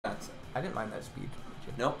I didn't mind that speed.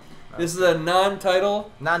 Nope. This is a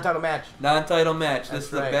non-title match. Non-title match. That's This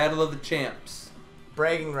is the Battle of the Champs.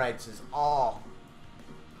 Bragging rights is all.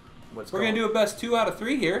 We're going to do a best 2 out of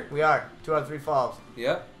 3 here. We are. 2 out of 3 falls.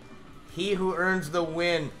 Yep. He who earns the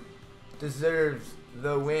win deserves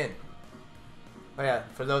the win. Oh yeah,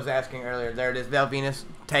 for those asking earlier, there it is. Val Venus,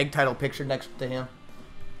 tag title picture next to him.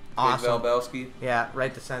 Awesome. Big Valbowski. Yeah,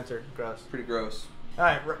 right to censor. Gross. Pretty gross.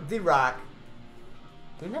 Alright, The Rock.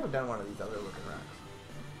 We've never done one of these other looking rocks.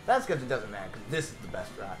 That's because it doesn't matter, because this is the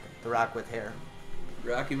best rock. The Rock with hair.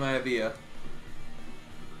 Rocky Maivia.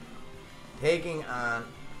 Taking on...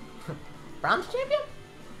 Bronze champion?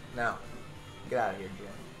 No. Get out of here, Jim.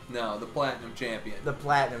 No, the Platinum Champion. The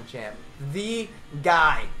Platinum Champ. The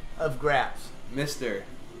guy of GRAPS. Mr.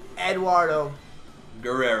 Eduardo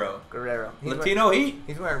Guerrero. Latino Heat.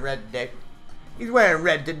 He's wearing red today. He's wearing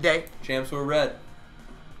red today. Champs were red.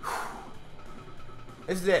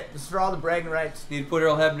 This is it. This is for all the bragging rights. Need to put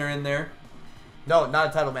Earl Hebner in there. No, not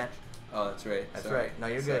a title match. Oh, that's right. That's Sorry. right. No,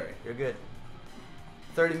 you're good. You're good.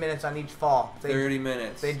 30 minutes on each fall. 30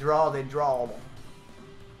 minutes. They draw.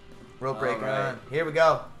 Rope breaker on. Here we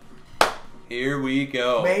go. Here we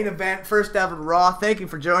go. Main event, first ever Raw. Thank you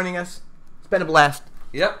for joining us. It's been a blast.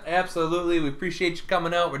 Yep, absolutely. We appreciate you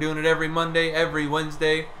coming out. We're doing it every Monday, every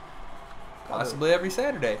Wednesday, possibly every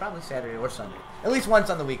Saturday. Probably Saturday or Sunday. At least once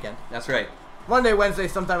on the weekend. That's right. Monday, Wednesday,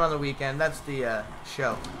 sometime on the weekend. That's the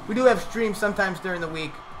show. We do have streams sometimes during the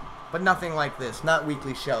week, but nothing like this. Not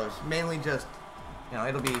weekly shows. Mainly just, you know,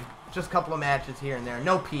 it'll be just a couple of matches here and there.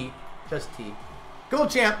 No P, just T. Gold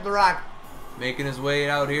champ, The Rock. Making his way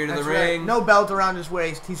out here to the right. ring. No belt around his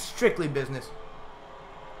waist. He's strictly business.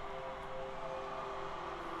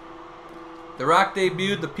 The Rock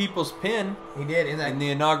debuted the People's Pin. He did in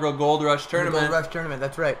the inaugural Gold Rush tournament. Gold Rush tournament,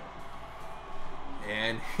 that's right.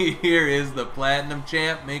 And here is the Platinum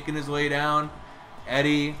Champ making his way down.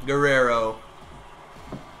 Eddie Guerrero.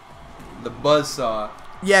 The Buzzsaw.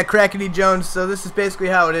 Yeah, Crackety Jones. So this is basically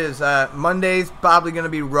how it is. Monday's probably going to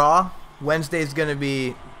be Raw. Wednesday's going to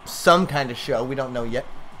be some kind of show. We don't know yet.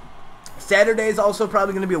 Saturday's also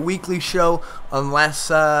probably going to be a weekly show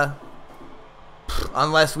unless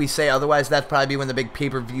we say otherwise. That's probably when the big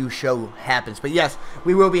pay-per-view show happens. But yes,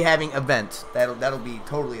 we will be having events. That'll be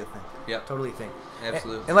totally a thing. Yep. Totally a thing.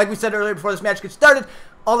 Absolutely. And like we said earlier before this match gets started,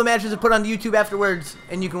 all the matches are put on YouTube afterwards,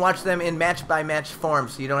 and you can watch them in match-by-match form,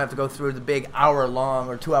 so you don't have to go through the big hour-long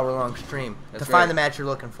or 2-hour-long stream to find the match you're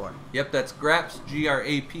looking for. Yep, that's GRAPS,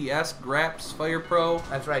 G-R-A-P-S, GRAPS Fire Pro.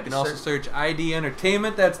 That's right. You can also search ID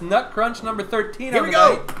Entertainment. That's Nut Crunch number 13. Here we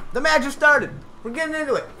go. The match has started. We're getting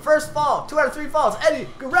into it. First fall, 2 out of 3 falls. Eddie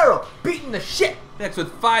Guerrero beating the shit. Next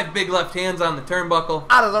with 5 big left hands on the turnbuckle.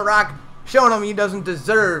 Out of The Rock, showing him he doesn't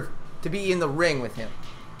deserve to be in the ring with him.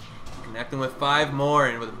 Connecting with 5 more,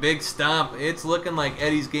 and with a big stomp. It's looking like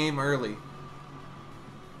Eddie's game early.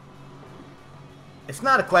 It's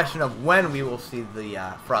not a question of when we will see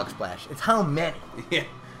the frog splash. It's how many. Yeah,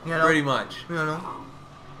 you know? Pretty much. You know?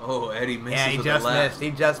 Oh, Eddie misses yeah, he with just the left. missed.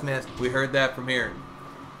 He just missed. We heard that from here.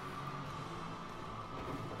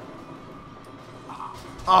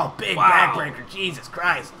 Oh, big backbreaker. Jesus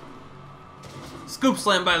Christ. Scoop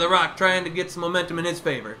slam by The Rock, trying to get some momentum in his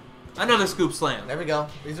favor. Another scoop slam. There we go.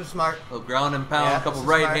 These are smart. A little ground and pound, yeah, a couple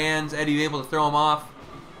right hands. Eddie able to throw him off.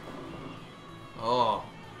 Oh.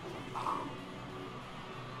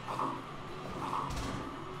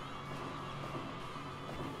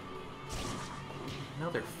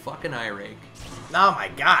 Another fucking eye rake. Oh my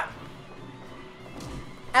god.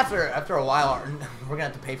 After a while, we're gonna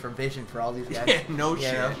have to pay for vision for all these guys. Yeah, no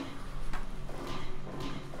shit.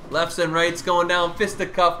 Lefts and rights going down,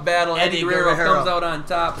 fisticuff battle. Eddie Guerrero comes out on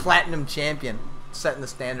top. Platinum champion, setting the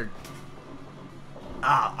standard.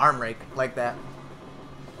 Ah, arm rake, like that.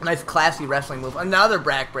 Nice classy wrestling move. Another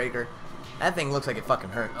backbreaker. That thing looks like it fucking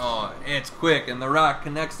hurt. Oh, it's quick, and The Rock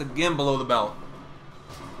connects again below the belt.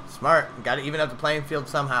 Smart. Got to even up the playing field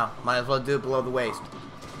somehow. Might as well do it below the waist.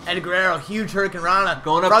 Eddie Guerrero, huge Hurricane Rana.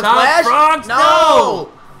 Going up top, frogs,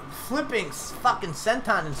 no! Flipping fucking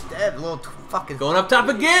senton instead. A little fucking... Going up top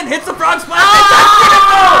again, hits the frog splash.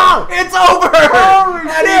 Oh! It's over! Holy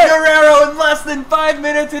Eddie shit! Guerrero in less than 5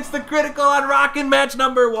 minutes hits the critical on Rockin' match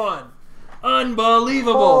number 1.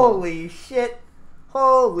 Unbelievable. Holy shit.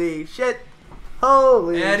 Holy shit.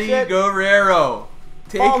 Holy shit. Eddie Guerrero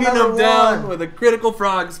taking him down with a critical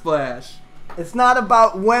frog splash. It's not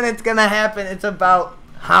about when it's going to happen. It's about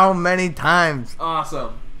how many times.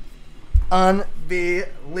 Awesome.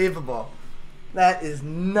 Unbelievable. That is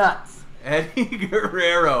nuts. Eddie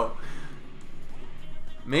Guerrero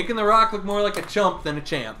making The Rock look more like a chump than a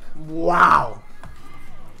champ. Wow.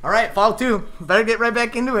 All right, fall 2. Better get right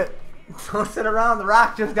back into it. Don't sit around. The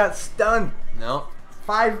Rock just got stunned. No.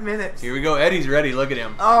 5 minutes. Here we go. Eddie's ready. Look at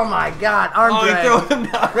him. Oh my God. Arm drag. He threw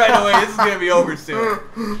him down right away. This is going to be over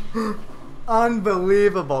soon.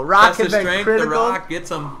 Unbelievable. Rock has been strength, critical. The Rock gets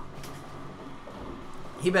him.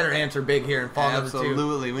 He better answer big here and fall number 2.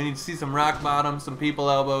 Absolutely. We need to see some rock bottom, some people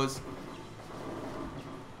elbows.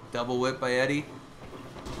 Double whip by Eddie.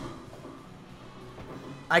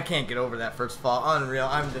 I can't get over that first fall. Unreal.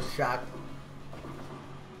 I'm just shocked.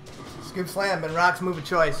 Scoop slam, been Rock's move of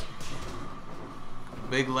choice.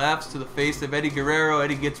 Big lefts to the face of Eddie Guerrero.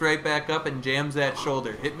 Eddie gets right back up and jams that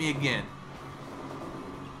shoulder. Hit me again.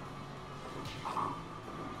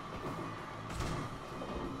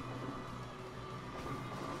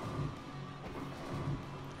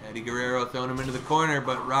 Eddie Guerrero throwing him into the corner,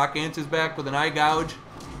 but Rock answers back with an eye gouge.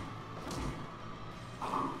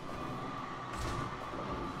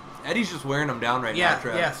 Eddie's just wearing him down right now,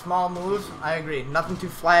 Trev. Yeah, small moves. I agree. Nothing too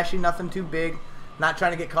flashy, nothing too big. Not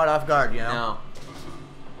trying to get caught off guard, you know? No.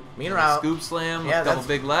 Meanwhile, scoop slam, a couple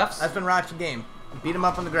big lefts. That's been Rock's game. Beat him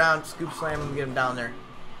up on the ground, scoop slam him, and get him down there.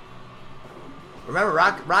 Remember,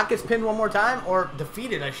 Rock gets pinned one more time, or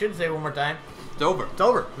defeated, I should say one more time. It's over. It's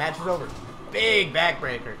over. Match is over. Big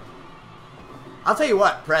backbreaker. I'll tell you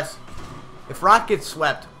what, Press. If Rock gets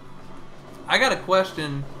swept, I got to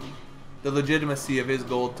question the legitimacy of his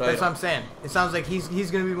gold title. that's what I'm saying. It sounds like he's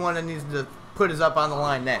going to be one that needs to put his up on the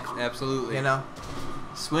line next. Absolutely. You know?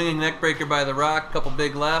 Swinging neckbreaker by the Rock, couple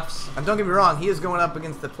big lefts. And don't get me wrong, he is going up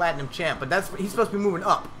against the Platinum Champ, but he's supposed to be moving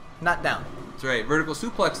up, not down. That's right. Vertical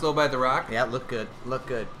suplex though by the Rock. Yeah, look good. Look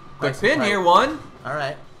good. Quick Nice pin and tight. here, one. All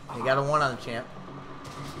right. You got a 1 on the Champ.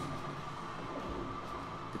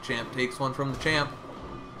 The Champ takes one from the Champ.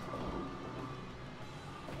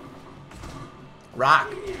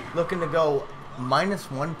 Rock looking to go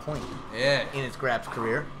 -1 point Yeah. in his GRAPS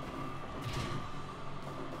career.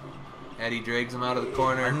 Eddie drags him out of the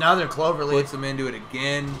corner. Another cloverleaf. Puts him into it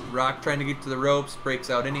again. Rock trying to get to the ropes.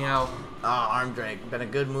 Breaks out anyhow. Oh, arm drag. Been a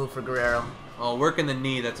good move for Guerrero. Oh, working the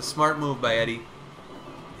knee. That's a smart move by Eddie.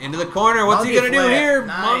 Into the corner. What's he Monkey going to do flip. here?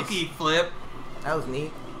 Nice. Monkey flip. That was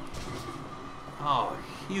neat. Oh,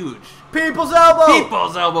 huge. People's elbow.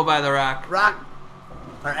 People's elbow by the Rock. Rock.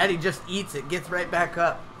 Or Eddie just eats it. Gets right back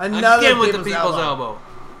up. Another Again with the people's elbow.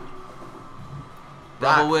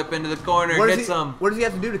 Rock. Double whip into the corner. Gets some. What does he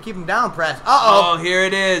have to do to keep him down, Press? Uh-oh. Oh, here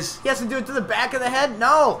it is. He has to do it to the back of the head?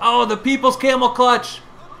 No. Oh, the people's camel clutch.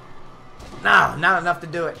 No, not enough to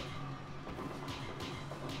do it.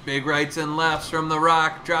 Big rights and lefts from the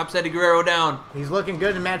Rock. Drops Eddie Guerrero down. He's looking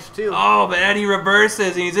good in match 2. Oh, but Eddie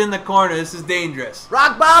reverses and he's in the corner. This is dangerous.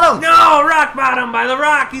 Rock bottom. No, rock bottom by the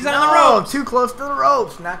Rock. He's on the ropes. Too close to the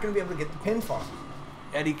ropes. Not going to be able to get the pinfall.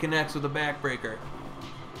 Eddie connects with a backbreaker.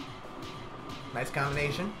 Nice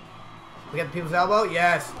combination. We got the people's elbow.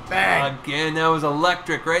 Yes. Bang. Again, that was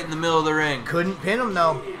electric right in the middle of the ring. Couldn't pin him,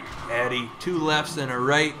 though. Eddie, 2 lefts and a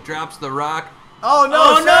right. Drops the Rock. Oh, no,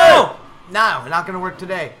 Oh, sir. no. No, not going to work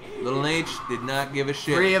today. Little H did not give a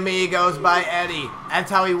shit. 3 amigos by Eddie. That's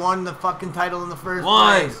how he won the fucking title in the first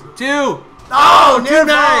 1, place. 2. Oh, near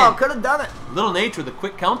 2-9. fall. Could have done it. Little Nate with a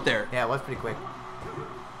quick count there. Yeah, it was pretty quick.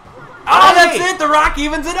 Oh, Hey! that's it. The Rock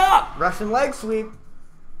evens it up. Russian leg sweep.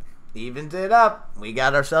 Evens it up. We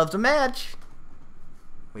got ourselves a match.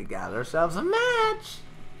 We got ourselves a match.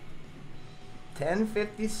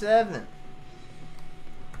 10:57.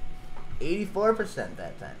 84%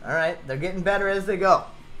 that time. All right, they're getting better as they go.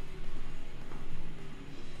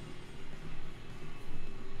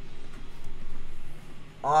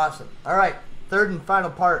 Awesome. All right, third and final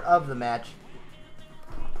part of the match.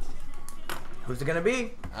 Who's it gonna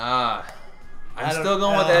be? I'm still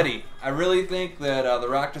going with Eddie. I really think that The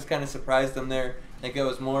Rock just kind of surprised him there. I think it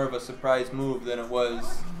was more of a surprise move than it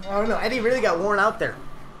was. I don't know. Eddie really got worn out there.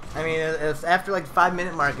 I mean, it was after like the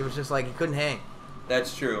 5-minute mark, it was just like he couldn't hang.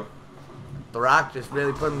 That's true. The Rock just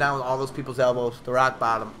really put him down with all those people's elbows. The Rock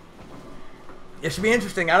bottom. It should be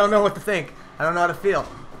interesting. I don't know what to think. I don't know how to feel.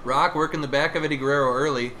 Rock working the back of Eddie Guerrero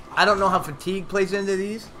early. I don't know how fatigue plays into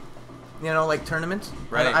these. You know, like tournaments.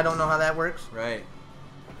 Right. I don't know how that works. Right.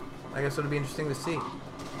 I guess it'll be interesting to see.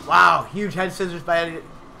 Wow, huge head scissors by Eddie.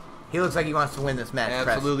 He looks like he wants to win this match.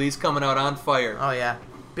 Absolutely. He's coming out on fire. Oh, yeah.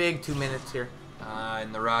 Big 2 minutes here.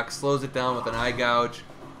 And The Rock slows it down with an eye gouge.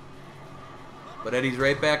 But Eddie's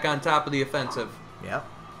right back on top of the offensive. Yep.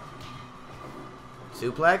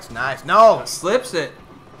 Suplex. Nice. No. Slips it.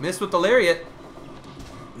 Missed with the lariat.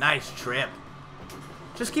 Nice trip.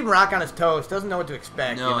 Just keep Rock on his toes. Doesn't know what to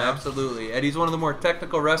expect. No, you know? absolutely. Eddie's one of the more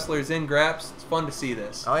technical wrestlers in GRAPS. It's fun to see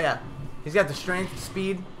this. Oh, yeah. He's got the strength, the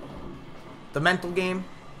speed, the mental game.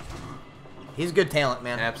 He's good talent,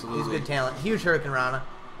 man. Absolutely. He's good talent. Huge Hurricane Rana.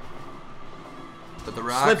 But the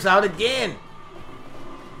Rock slips out again.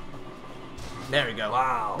 There we go.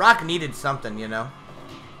 Wow. Rock needed something, you know.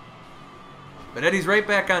 But Eddie's right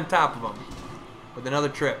back on top of him with another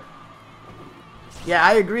trip. Yeah,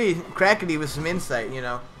 I agree. Crackety with some insight, you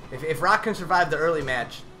know. If Rock can survive the early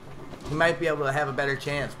match, he might be able to have a better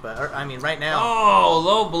chance. But, I mean, right now. Oh,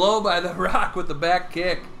 low blow by the Rock with the back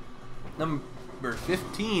kick. Number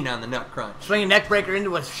 15 on the nut crunch. Swinging neck breaker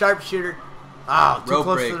into a sharpshooter. Oh, too Rope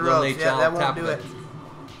close break, to the little ropes. Nate Yeah, on that won't top do of it.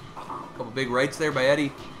 Couple big rights there by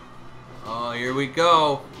Eddie. Oh, here we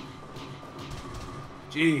go.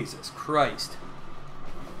 Jesus Christ.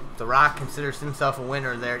 The Rock considers himself a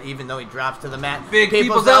winner there, even though he drops to the mat. Big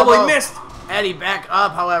people's elbow. He missed. Eddie back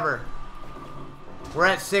up, however. We're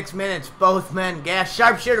at 6 minutes. Both men gas.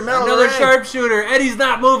 Sharpshooter, middle Another of the ring. sharpshooter. Eddie's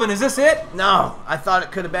not moving. Is this it? No, I thought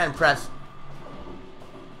it could have been press.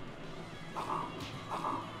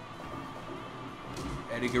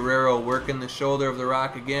 Eddie Guerrero working the shoulder of the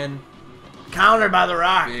Rock again. Countered by the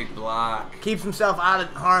Rock. Big block. Keeps himself out of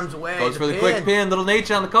harm's way. Goes for the quick pin. Little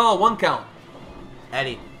Nate on the call. 1 count.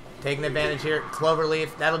 Eddie taking advantage here.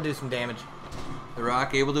 Cloverleaf. That'll do some damage. The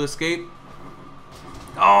Rock able to escape.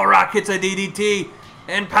 Oh, Rock hits a DDT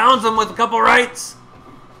and pounds him with a couple rights.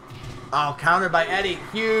 Oh, countered by Eddie.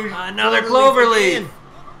 Huge. Another Cloverleaf.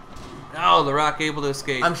 Oh, the Rock able to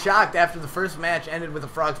escape. I'm shocked after the first match ended with a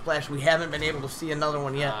frog splash. We haven't been able to see another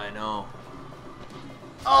one yet. I know.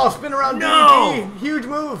 Oh, spin around No. DDT. Huge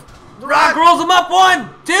move. The Rock rolls him up. 1,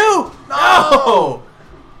 2. No.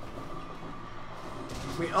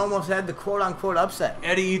 We almost had the quote-unquote upset.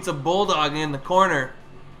 Eddie eats a bulldog in the corner.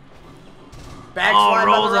 Backslide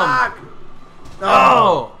rolls by the him. Rock.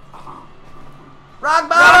 Oh. Rock Rock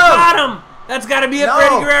bottom. bottom. That's got to be it for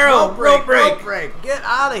Eddie Guerrero. Rope break. Rope break. Get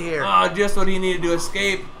out of here. Oh, just what he needed to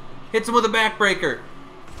escape. Hits him with a backbreaker.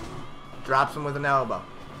 Drops him with an elbow.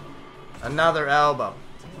 Another elbow.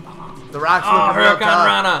 The Rock's Oh, looking real Hurricane tough.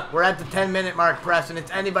 Rana. We're at the 10-minute mark, Preston.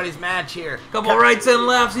 It's anybody's match here. Couple rights and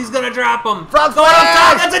lefts. He's going to drop him. Frog Going up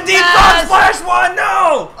top. splash. That's a deep frog splash. 1.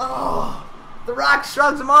 No. Oh, the Rock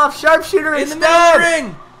shrugs him off. Sharpshooter In the instead. middle of the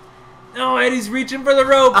ring. No, Eddie's reaching for the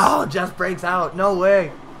ropes. Oh, just breaks out. No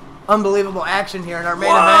way. Unbelievable action here in our main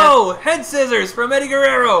event. Whoa! Head scissors from Eddie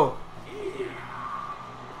Guerrero.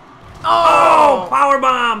 Oh,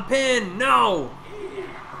 Powerbomb. Pin. No.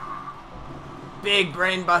 big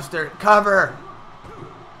brain buster. Cover.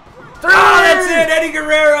 3. Oh, that's it. Eddie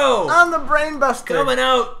Guerrero. On the brain buster. Coming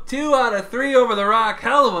out 2 out of 3 over the Rock.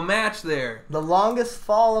 Hell of a match there. The longest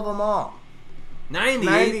fall of them all.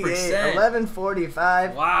 98%.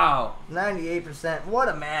 11:45. Wow. 98%. What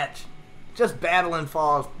a match. Just battling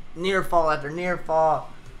falls. Near fall after near fall.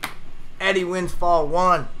 Eddie wins fall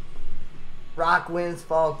 1. Rock wins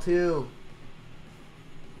fall 2.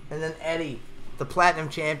 And then Eddie, the Platinum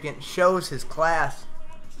Champion, shows his class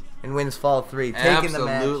and wins fall 3. Taking the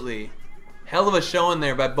match. Absolutely. Hell of a showing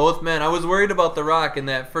there by both men. I was worried about The Rock in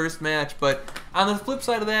that first match, but on the flip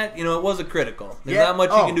side of that, you know, it was a critical. There's not much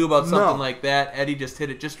you can do about something like that. Eddie just hit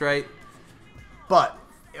it just right. But,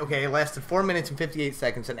 okay, it lasted 4 minutes and 58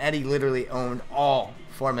 seconds, and Eddie literally owned all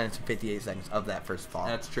 4 minutes and 58 seconds of that first fall.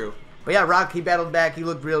 That's true. But yeah, Rock, he battled back. He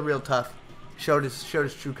looked real tough. Showed his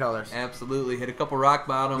true colors. Absolutely. Hit a couple rock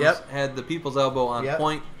bottoms. Yep. Had the people's elbow on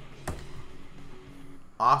point.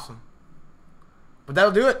 Awesome. But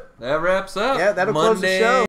that'll do it. That wraps up. Yeah, that'll close the show.